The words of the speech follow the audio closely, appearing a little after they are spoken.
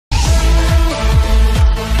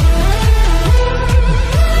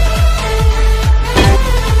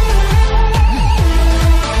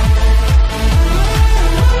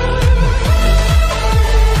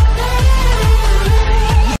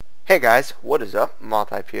Hey guys, what is up?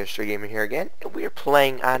 Multi-PS3 Gamer here again, and we are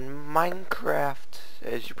playing on Minecraft,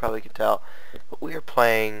 as you probably can tell. But we are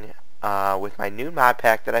playing with my new mod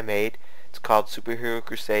pack that I made. It's called Superhero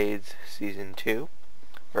Crusades Season 2,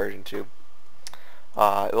 Version 2.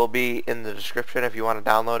 It will be in the description if you want to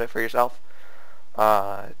download it for yourself.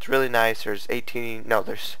 It's really nice. There's 15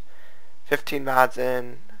 mods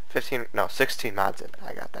in, 16 mods in.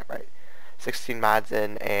 I got that right. 16 mods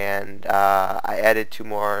in, and I added 2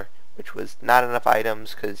 more, which was not enough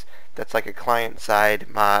items because that's like a client-side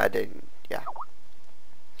mod, and yeah.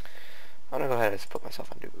 I'm gonna go ahead and just put myself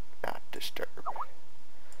on Do Not Disturb.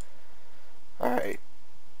 Alright.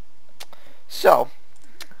 So,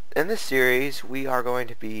 in this series, we are going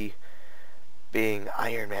to be being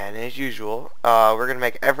Iron Man as usual. We're going to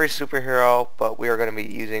make every superhero, but we are going to be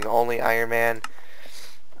using only Iron Man.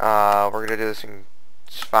 We're going to do this in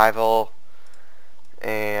survival.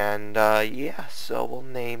 And, yeah, so we'll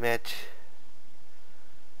name it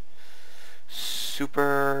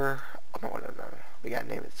Super... Oh, no. We gotta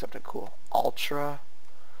name it something cool. Ultra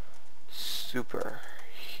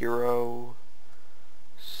Superhero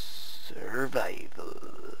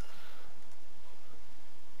Survival.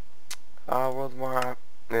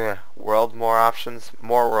 World more options.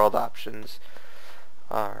 More world options.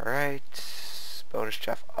 Alright. Bonus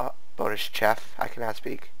chest. I cannot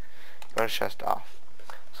speak. Bonus chest off.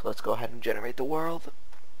 So let's go ahead and generate the world.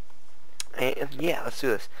 And yeah, let's do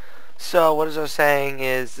this. So what I was saying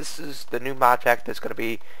is this is the new mod pack that's going to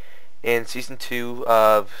be in Season 2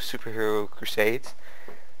 of Superhero Crusades.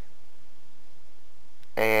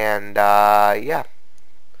 And yeah.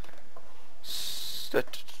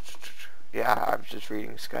 Yeah, I'm just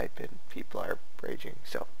reading Skype and people are raging,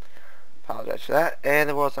 so apologize for that. And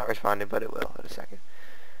the world's not responding, but it will in a second.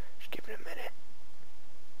 Just give it a minute.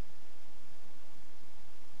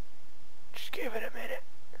 Just give it a minute.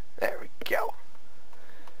 There we go.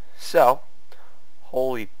 So,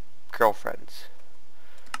 holy girlfriends.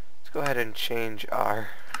 Let's go ahead and change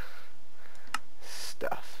our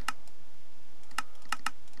stuff.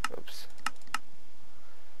 Oops.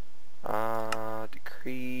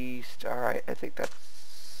 Decreased. Alright, I think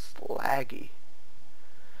that's laggy.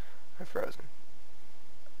 I'm frozen.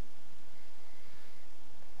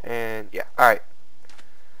 And yeah, alright.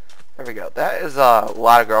 There we go. That is a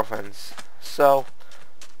lot of girlfriends. So,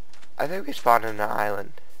 I think we spawned in an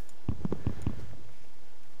island.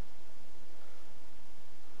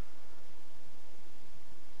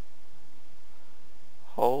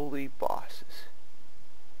 Holy bosses.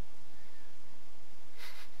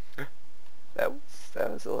 that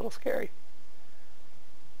was a little scary.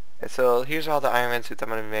 And so here's all the Iron Man suits I'm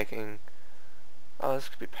going to be making. Oh, this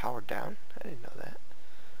could be powered down. I didn't know that.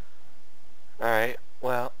 Alright,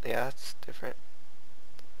 well, yeah, that's different.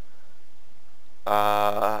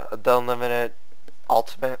 The unlimited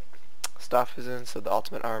ultimate stuff is in, so the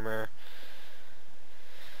ultimate armor.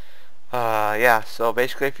 Yeah, so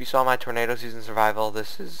basically if you saw my Tornado Season Survival,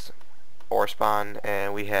 this is ore spawn,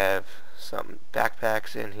 and we have some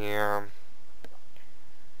backpacks in here.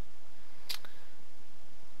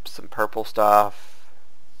 Some purple stuff.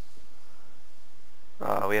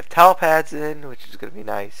 We have telepads in, which is going to be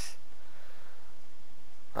nice.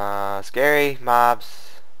 Scary mobs.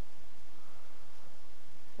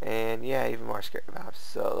 And yeah, even more scary mobs.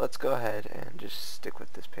 So let's go ahead and just stick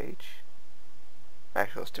with this page.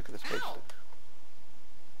 Actually, let's stick with this page.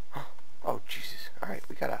 Oh Jesus! All right,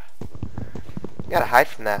 we gotta hide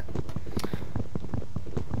from that.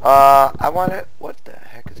 I want it. What the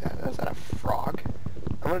heck is that? Is that a frog?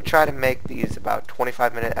 I'm gonna try to make these about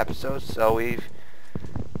 25-minute episodes. So we've.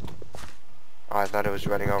 Oh, I thought it was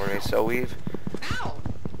running over me. So we've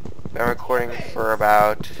been recording for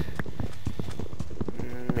about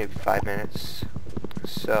maybe 5 minutes.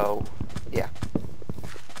 So yeah.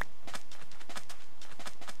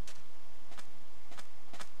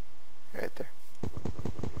 Right there.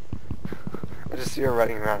 I just see her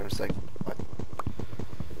running around. I'm just like, what?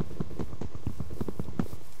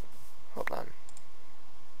 Hold on.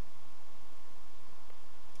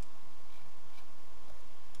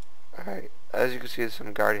 Alright. As you can see, there's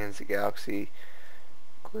some Guardians of the Galaxy.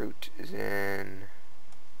 Groot is in.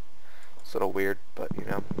 It's a little weird, but you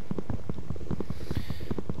know.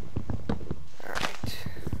 Alright.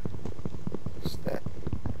 What's that?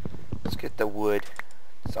 Let's get the wood.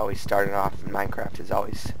 It's always starting off in Minecraft is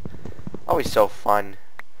always so fun.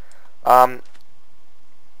 What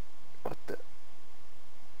the?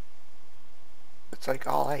 It's like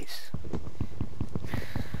all ice.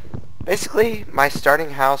 Basically, my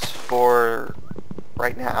starting house for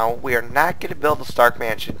right now, we are not going to build a Stark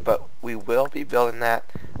Mansion, but we will be building that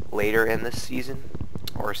later in this season.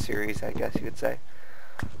 or series, I guess you could say.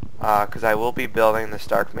 Because I will be building the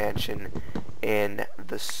Stark Mansion in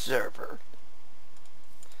the server.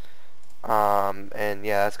 And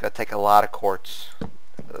yeah, that's going to take a lot of quartz.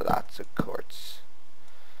 Lots of quartz.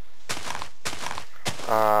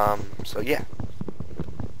 So yeah.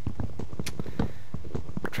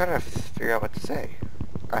 I'm trying to figure out what to say.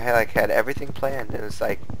 I had everything planned, and it's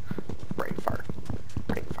like brain fart.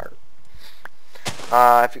 Brain fart.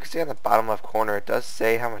 If you can see on the bottom left corner, it does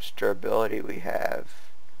say how much durability we have.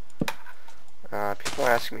 People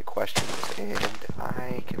are asking me questions, and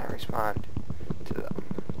I cannot respond to them.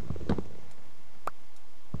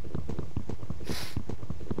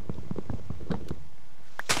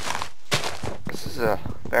 This is a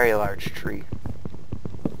very large tree.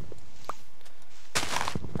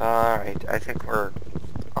 Alright, I think we're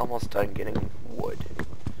almost done getting wood.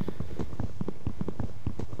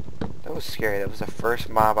 That was scary. That was the first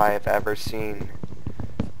mob I have ever seen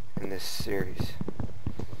in this series.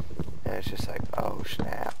 And it's just like, oh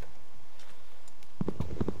snap.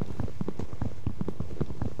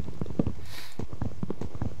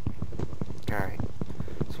 Alright.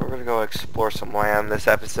 So we're gonna go explore some land this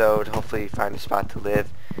episode. Hopefully find a spot to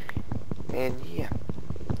live. And yeah.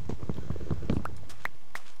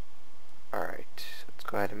 Alright. Let's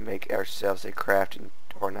go ahead and make ourselves a crafting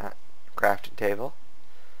table.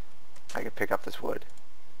 I can pick up this wood.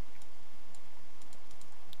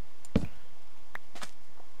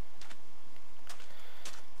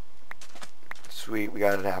 Sweet, we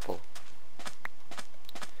got an apple.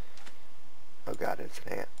 Oh god, it's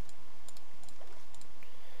an ant.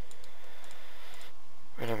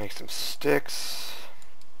 We're gonna make some sticks.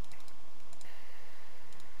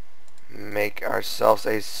 Make ourselves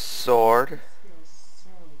a sword.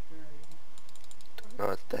 Don't know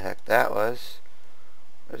what the heck that was.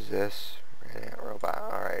 What is this? Red ant robot.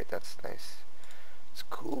 Alright, that's nice. That's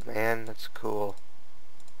cool, man. That's cool.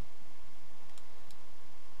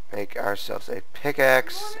 Make ourselves a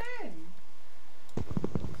pickaxe.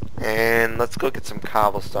 And let's go get some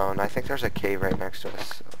cobblestone. I think there's a cave right next to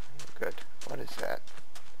us. So good. What is that?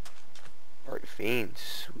 Art Fiend.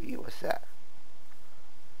 Sweet. What's that?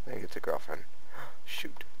 I think it's a girlfriend.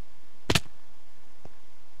 Shoot.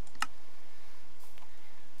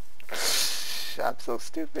 I'm so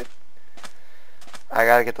stupid. I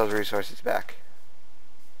gotta get those resources back.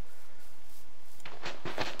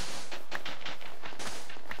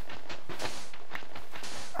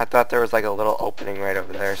 I thought there was like a little opening right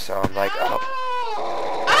over there, so I'm like, oh.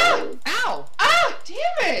 Ah! Ow! Ah!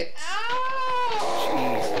 Damn it! Ow!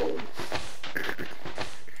 Jeez.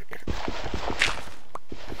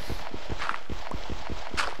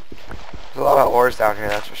 There's a lot of ores down here,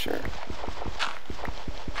 that's for sure.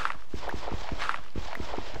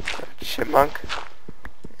 Chipmunk?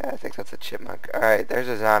 Yeah, I think that's a chipmunk. Alright, there's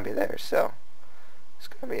a zombie there, so it's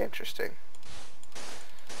gonna be interesting.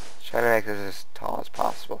 Trying to make this as tall as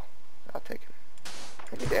possible without taking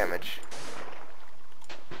any damage.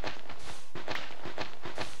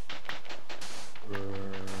 And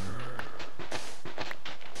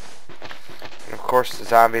of course the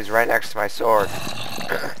zombie's right next to my sword.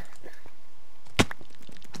 I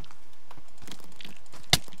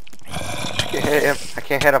can't hit him. I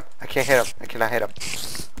can't hit him. I can't hit him. I cannot hit him.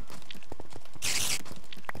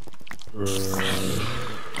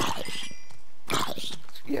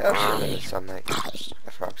 Yeah, I'm sure that is sunlight.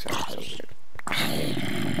 That frog sounds so weird.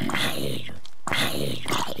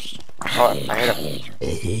 Oh, I hit him.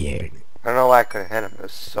 I don't know why I couldn't hit him. I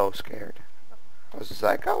was so scared. I was just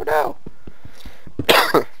like, oh no.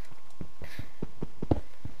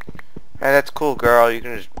 Hey, that's cool, girl. You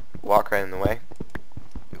can just walk right in the way.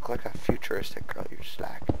 You look like a futuristic girl. You're just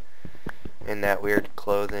like in that weird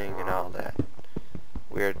clothing and all that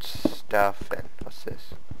weird stuff. And what's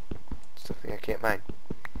this? Something I can't mind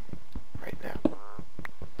right now.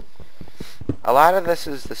 A lot of this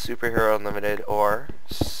is the Superhero Unlimited ore,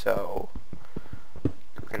 so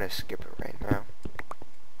we're gonna skip it right now.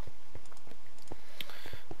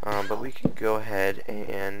 But we can go ahead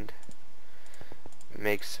and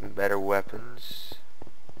make some better weapons.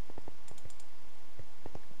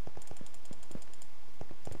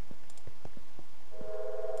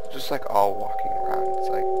 Just like all walking around, it's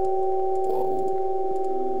like, whoa.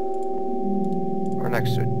 We're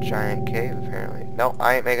next to a giant cave apparently. Nope,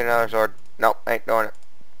 I ain't making another sword. Nope, I ain't doing it.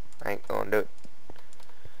 I ain't gonna do it.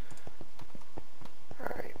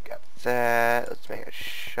 Alright, got that. Let's make a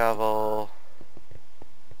shovel.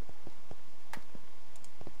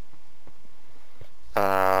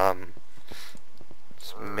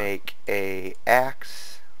 Let's make a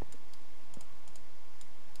axe.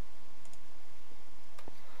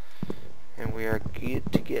 And we are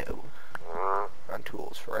good to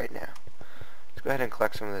Let's go ahead and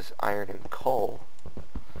collect some of this iron and coal,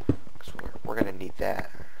 because we're going to need that.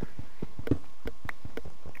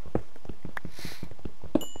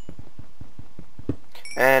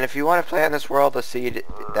 And if you want to play on this world, the seed,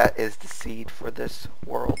 that is the seed for this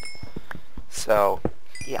world. So,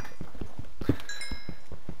 yeah.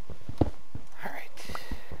 Alright.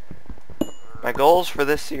 My goals for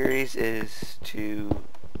this series is to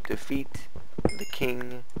defeat the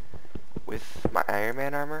king with my Iron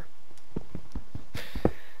Man armor.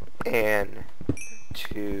 And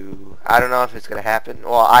to... I don't know if it's going to happen.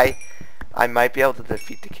 Well, I might be able to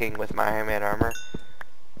defeat the king with my Iron Man armor.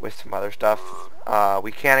 With some other stuff.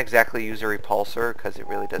 We can't exactly use a repulsor because it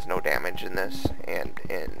really does no damage in this. And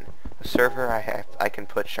in a server, I can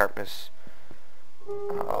put sharpness.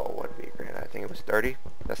 What would be great? I think it was 30.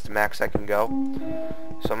 That's the max I can go.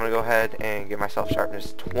 So I'm gonna go ahead and give myself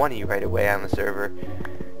sharpness 20 right away on the server,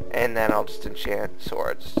 and then I'll just enchant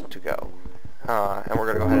swords to go. And we're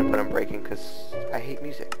gonna go ahead and put on breaking because I hate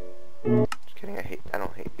music. Just kidding. I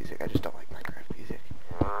don't hate music. I just don't like Minecraft music.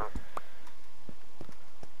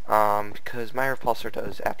 Because my repulsor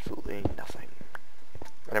does absolutely nothing.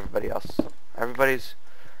 And everybody's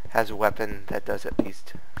has a weapon that does at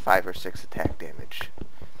least 5 or 6 attack damage.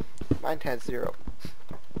 Mine has 0.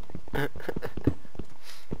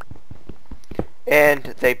 And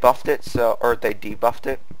they buffed it, or they debuffed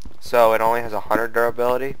it, so it only has 100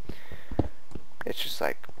 durability. It's just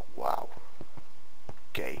like, wow.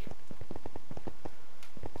 Gay.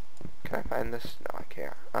 Can I find this? No, I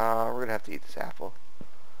can't. We're gonna have to eat this apple.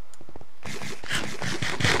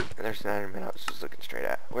 And there's an Enderman I was just looking straight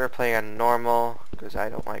at. We're playing on normal, because I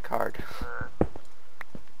don't like hard.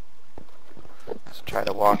 Let's try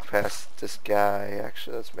to walk past this guy.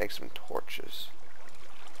 Actually, let's make some torches.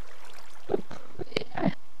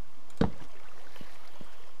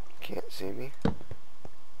 Can't see me.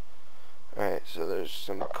 Alright, so there's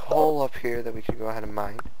some coal up here that we can go ahead and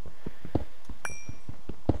mine.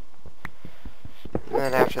 And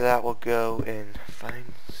then after that, we'll go and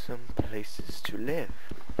find some places to live.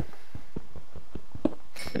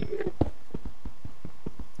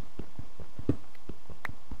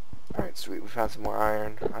 Alright, sweet. We found some more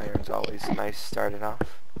iron. Iron's always nice starting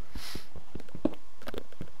off.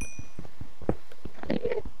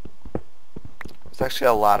 There's actually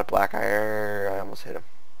a lot of black iron. I almost hit him.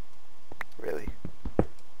 Really?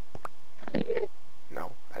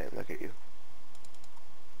 No, I didn't look at you.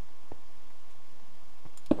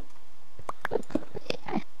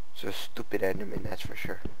 It's a stupid Enderman, that's for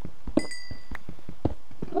sure.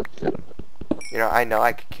 You know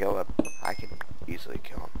I could kill him. I can easily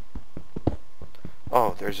kill him.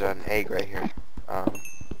 Oh, there's an egg right here. Let's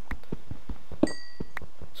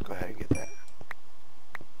go ahead and get that.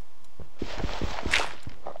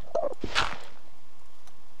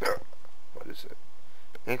 What is it?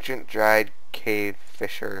 Ancient dried cave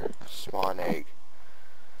fisher swan egg.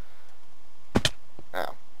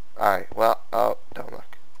 Oh. Alright, well, oh, don't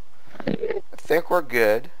look. I think we're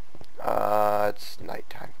good. It's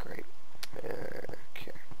nighttime, great.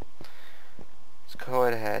 Okay. Let's go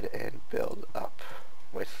ahead and build up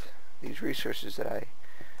with these resources that I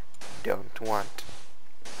don't want.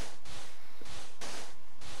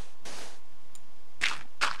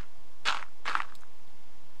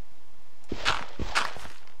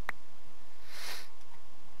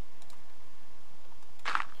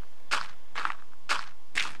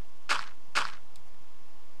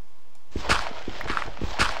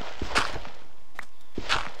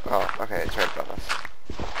 Oh, okay, it's right above us.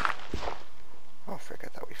 Oh, frick, I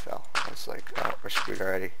thought we fell. I was like, oh, we're screwed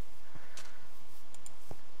already.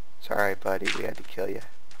 Sorry, buddy, we had to kill you.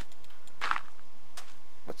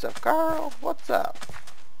 What's up, Carl? What's up?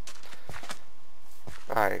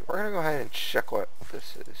 Alright, we're gonna go ahead and check what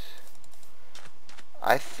this is.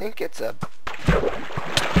 I think it's a...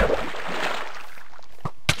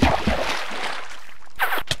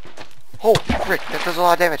 Oh, frick, that does a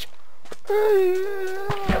lot of damage.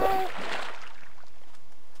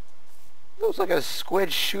 Looks like a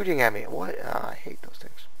squid shooting at me. What? Oh, I hate those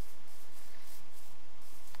things.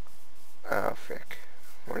 Oh, frick.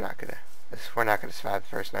 We're not gonna survive the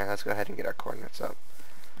first night. Let's go ahead and get our coordinates up.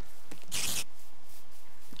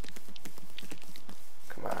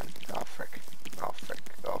 Come on. Oh, frick. Oh, frick.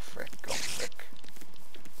 Oh, frick. Oh, frick.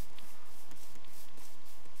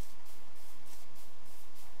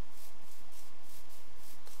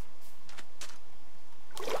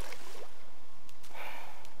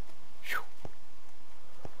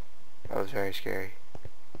 That was very scary.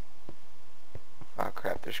 Oh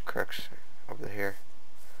crap, there's crooks over here.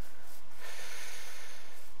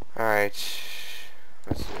 Alright.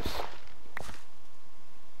 What's this?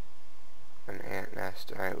 An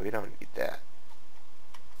Alright, we don't need that.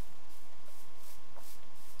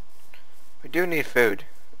 We do need food.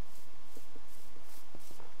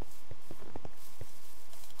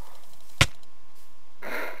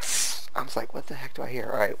 I was like, what the heck do I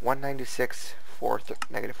hear? Alright, 196,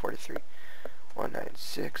 negative 43.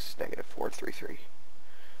 196, negative 433.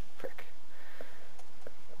 Frick.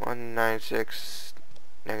 196,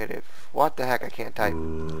 negative... What the heck? I can't type.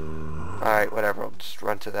 Alright, whatever. I'll just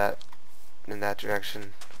run to that in that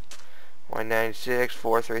direction. 196,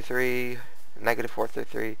 433, negative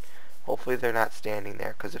 433. Hopefully they're not standing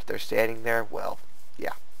there, because if they're standing there, well,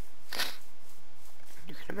 yeah.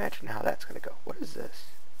 You can imagine how that's going to go. What is this?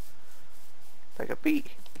 Like a bee.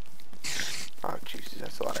 Oh, Jesus,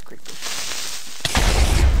 that's a lot of creepers.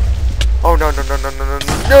 Oh, no, no, no, no, no, no,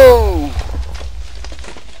 no!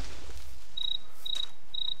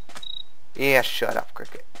 Yeah, shut up,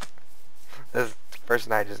 Cricket. This first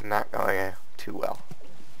night is not going too well.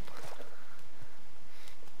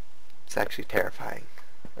 It's actually terrifying.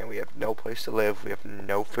 And we have no place to live. We have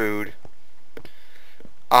no food.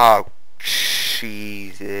 Oh,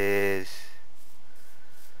 Jesus.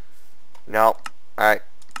 No. Alright.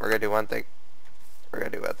 We're going to do one thing. We're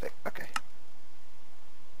going to do one thing. Okay.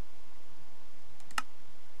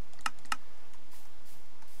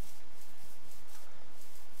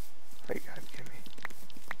 Oh, you gotta be kidding me.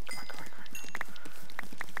 Come on, come on, come on.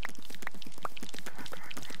 Come on, come on, come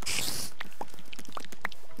on.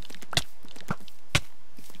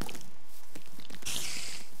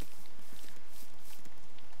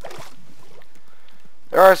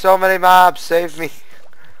 There are so many mobs. Save me.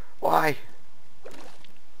 Why?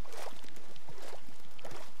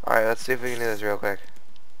 Alright, let's see if we can do this real quick.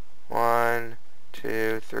 1,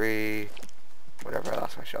 2, 3. Whatever, I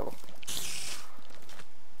lost my shovel.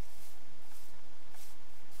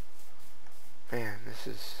 Man, this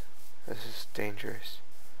is dangerous.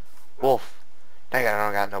 Wolf. Dang it, I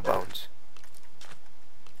don't got no bones.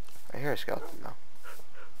 I hear a skeleton though.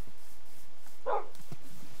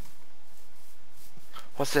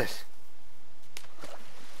 What's this?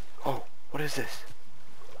 Oh, what is this?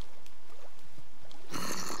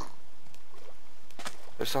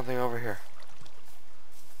 There's something over here.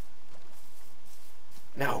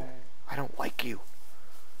 No, I don't like you.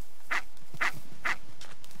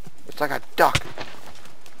 It's like a duck.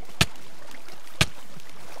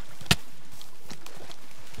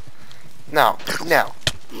 No, no.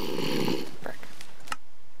 Frick.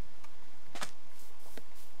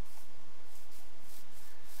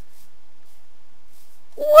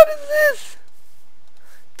 What is this?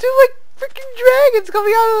 Two like freaking dragons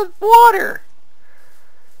coming out of the water.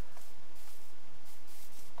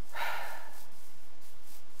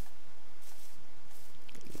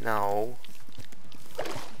 No.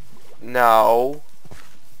 No.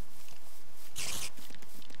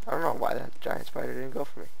 I don't know why that giant spider didn't go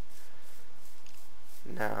for me.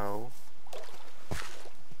 No.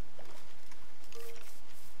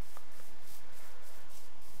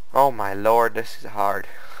 Oh my lord, this is hard.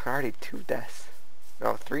 Already 2 deaths.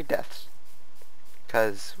 No, 3 deaths.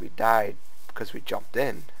 Because we died because we jumped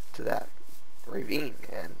in to that ravine.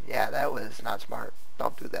 And yeah, that was not smart.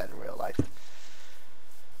 Don't do that in real life.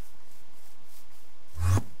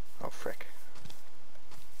 Oh, frick.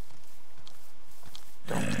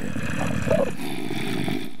 Don't do it.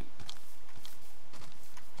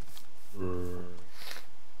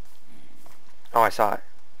 Oh, I saw it.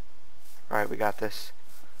 Alright, we got this.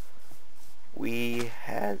 We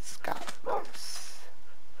has got this.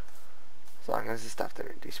 As long as the stuff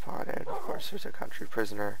didn't despawn, and of course there's a country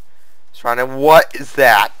prisoner surrounded. What is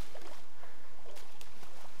that?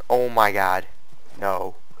 Oh my god.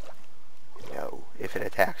 No. No. If it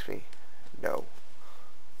attacks me. No.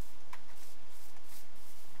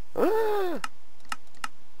 Ah!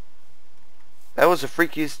 That was the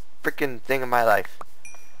freakiest freaking thing in my life.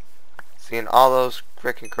 Seeing all those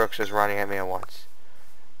freaking crooks just running at me at once.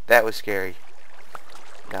 That was scary.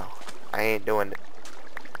 No. I ain't doing it.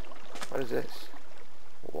 What is this?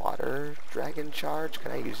 Water dragon charge?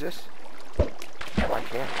 Can I use this? Oh, I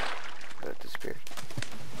can. But it disappeared.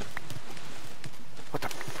 What the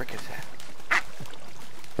frick is that?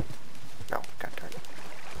 No, got turned.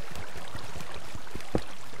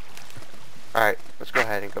 Alright, let's go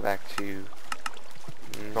ahead and go back to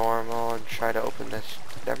normal and try to open this.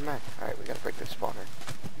 Never mind. Alright, we gotta break this spawner.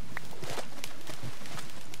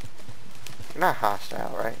 You're not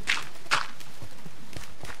hostile, right?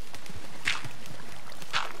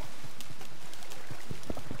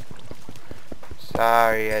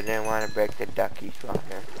 Sorry, I didn't want to break the ducky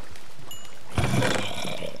spawner.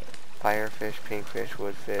 Firefish, pinkfish,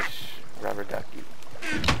 woodfish, rubber ducky.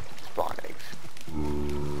 Spawn eggs.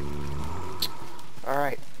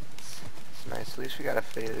 Alright. It's nice. At least we got a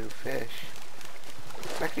few fish.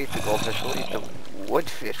 I'm not gonna eat the goldfish. We'll eat the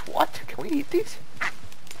woodfish. What? Can we eat these?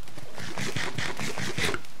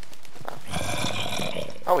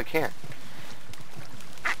 Oh, we can.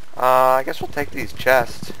 I guess we'll take these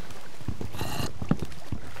chests.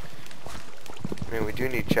 I mean, we do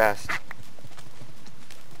need chests.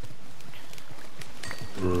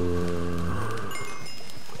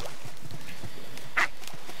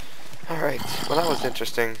 Alright, well that was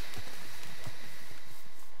interesting.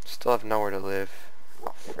 Still have nowhere to live.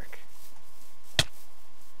 Oh, frick.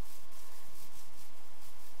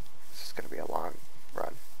 This is gonna be a long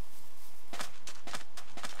run.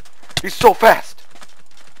 He's so fast!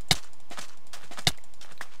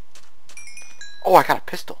 Oh, I got a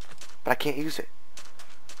pistol, but I can't use it.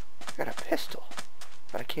 I got a pistol,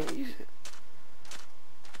 but I can't use it.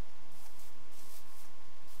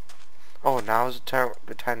 Oh, now is the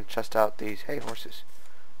good time to test out these. Hey, horses.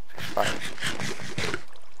 Fish fire.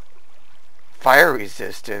 Fire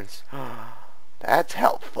resistance. That's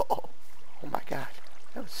helpful. Oh my god.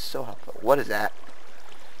 That was so helpful. What is that?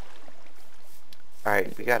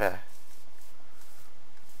 Alright, we gotta...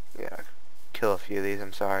 Yeah, kill a few of these,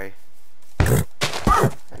 I'm sorry. I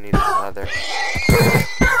need some leather.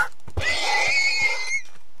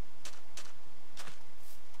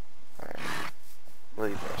 Alright.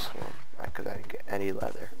 Leave the rest of them. Because I didn't get any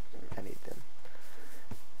leather. Anything.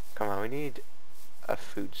 Come on, we need a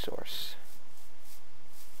food source.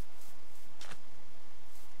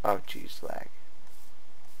 Oh, jeez, lag.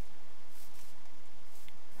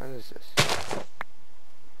 What is this?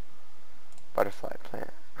 Butterfly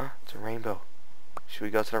plant. Oh, it's a rainbow. Should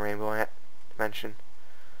we go to the rainbow dimension?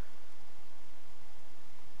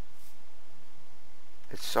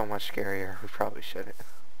 It's so much scarier. We probably shouldn't.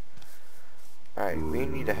 Alright, we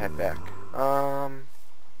need to head back.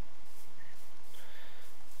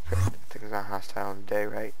 Things not hostile in the day,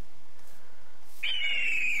 right?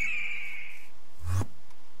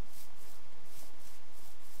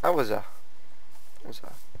 That was a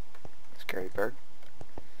scary bird.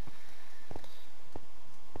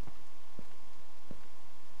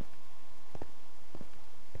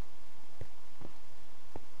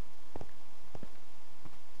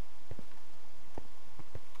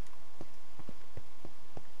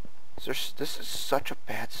 This is such a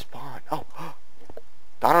bad spawn. Oh,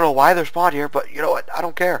 I don't know why they're spawned here, but you know what? I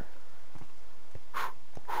don't care.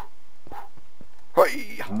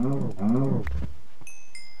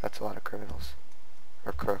 That's a lot of criminals.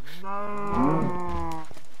 Or crooks. No.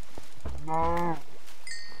 No.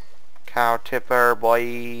 Cow tipper,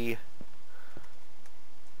 boy.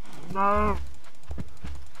 No.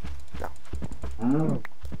 No.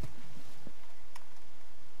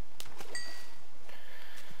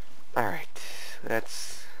 Alright,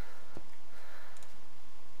 let's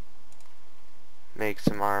make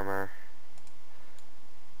some armor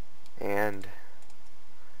and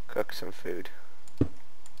cook some food.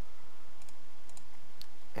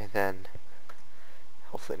 And then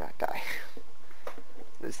hopefully not die.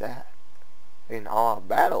 What is that? An all-out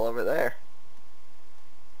battle over there.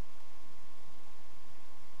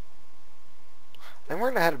 Then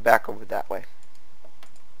we're gonna head back over that way.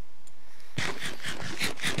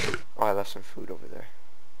 Oh, I left some food over there.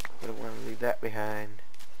 I don't want to leave that behind.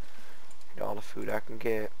 Get all the food I can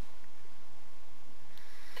get.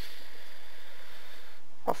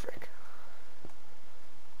 Oh, frick.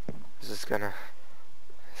 Is this gonna...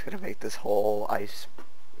 It's gonna make this whole ice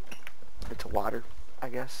into water, I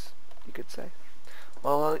guess you could say.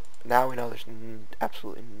 Well, now we know there's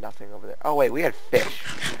absolutely nothing over there. Oh, wait, we had fish.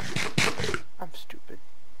 I'm stupid.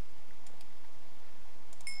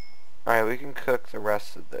 Alright, we can cook the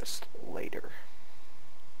rest of this later.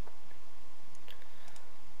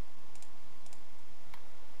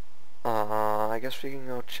 I guess we can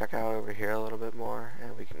go check out over here a little bit more,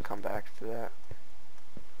 and we can come back to that.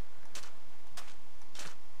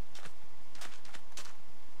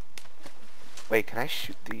 Wait, can I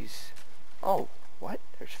shoot these? Oh, what?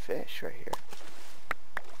 There's fish right here.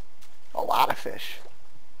 A lot of fish.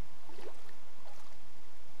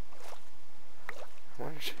 I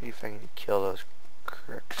want to see if I can kill those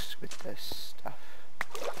crooks with this stuff.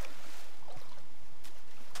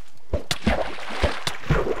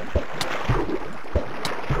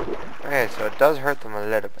 Okay, so it does hurt them a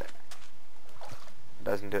little bit. It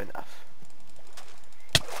doesn't do enough.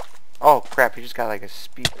 Oh crap, he just got like a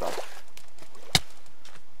speed buff.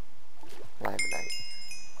 Limonite.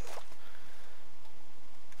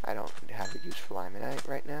 I don't have a use for limonite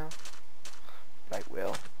right now. But I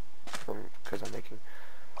will. Because I'm making...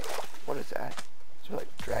 What is that? Is there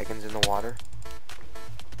like dragons in the water?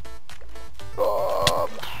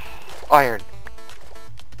 Iron.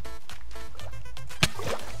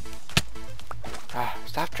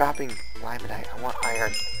 Stop dropping limonite. I want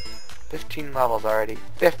iron. 15 levels already.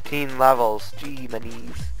 15 levels. Gee, my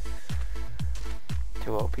knees.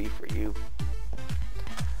 Too OP for you.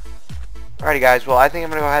 Alrighty, guys. Well, I think I'm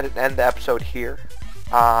going to go ahead and end the episode here.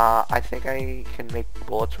 I think I can make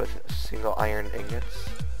bullets with single iron ingots.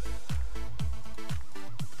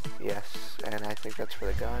 Yes, and I think that's for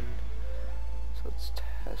the gun. So let's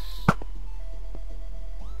test.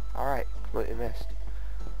 Alright, completely missed.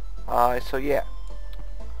 So yeah.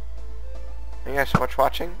 Thank you guys so much for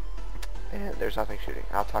watching. And there's nothing shooting.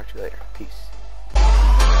 I'll talk to you later. Peace.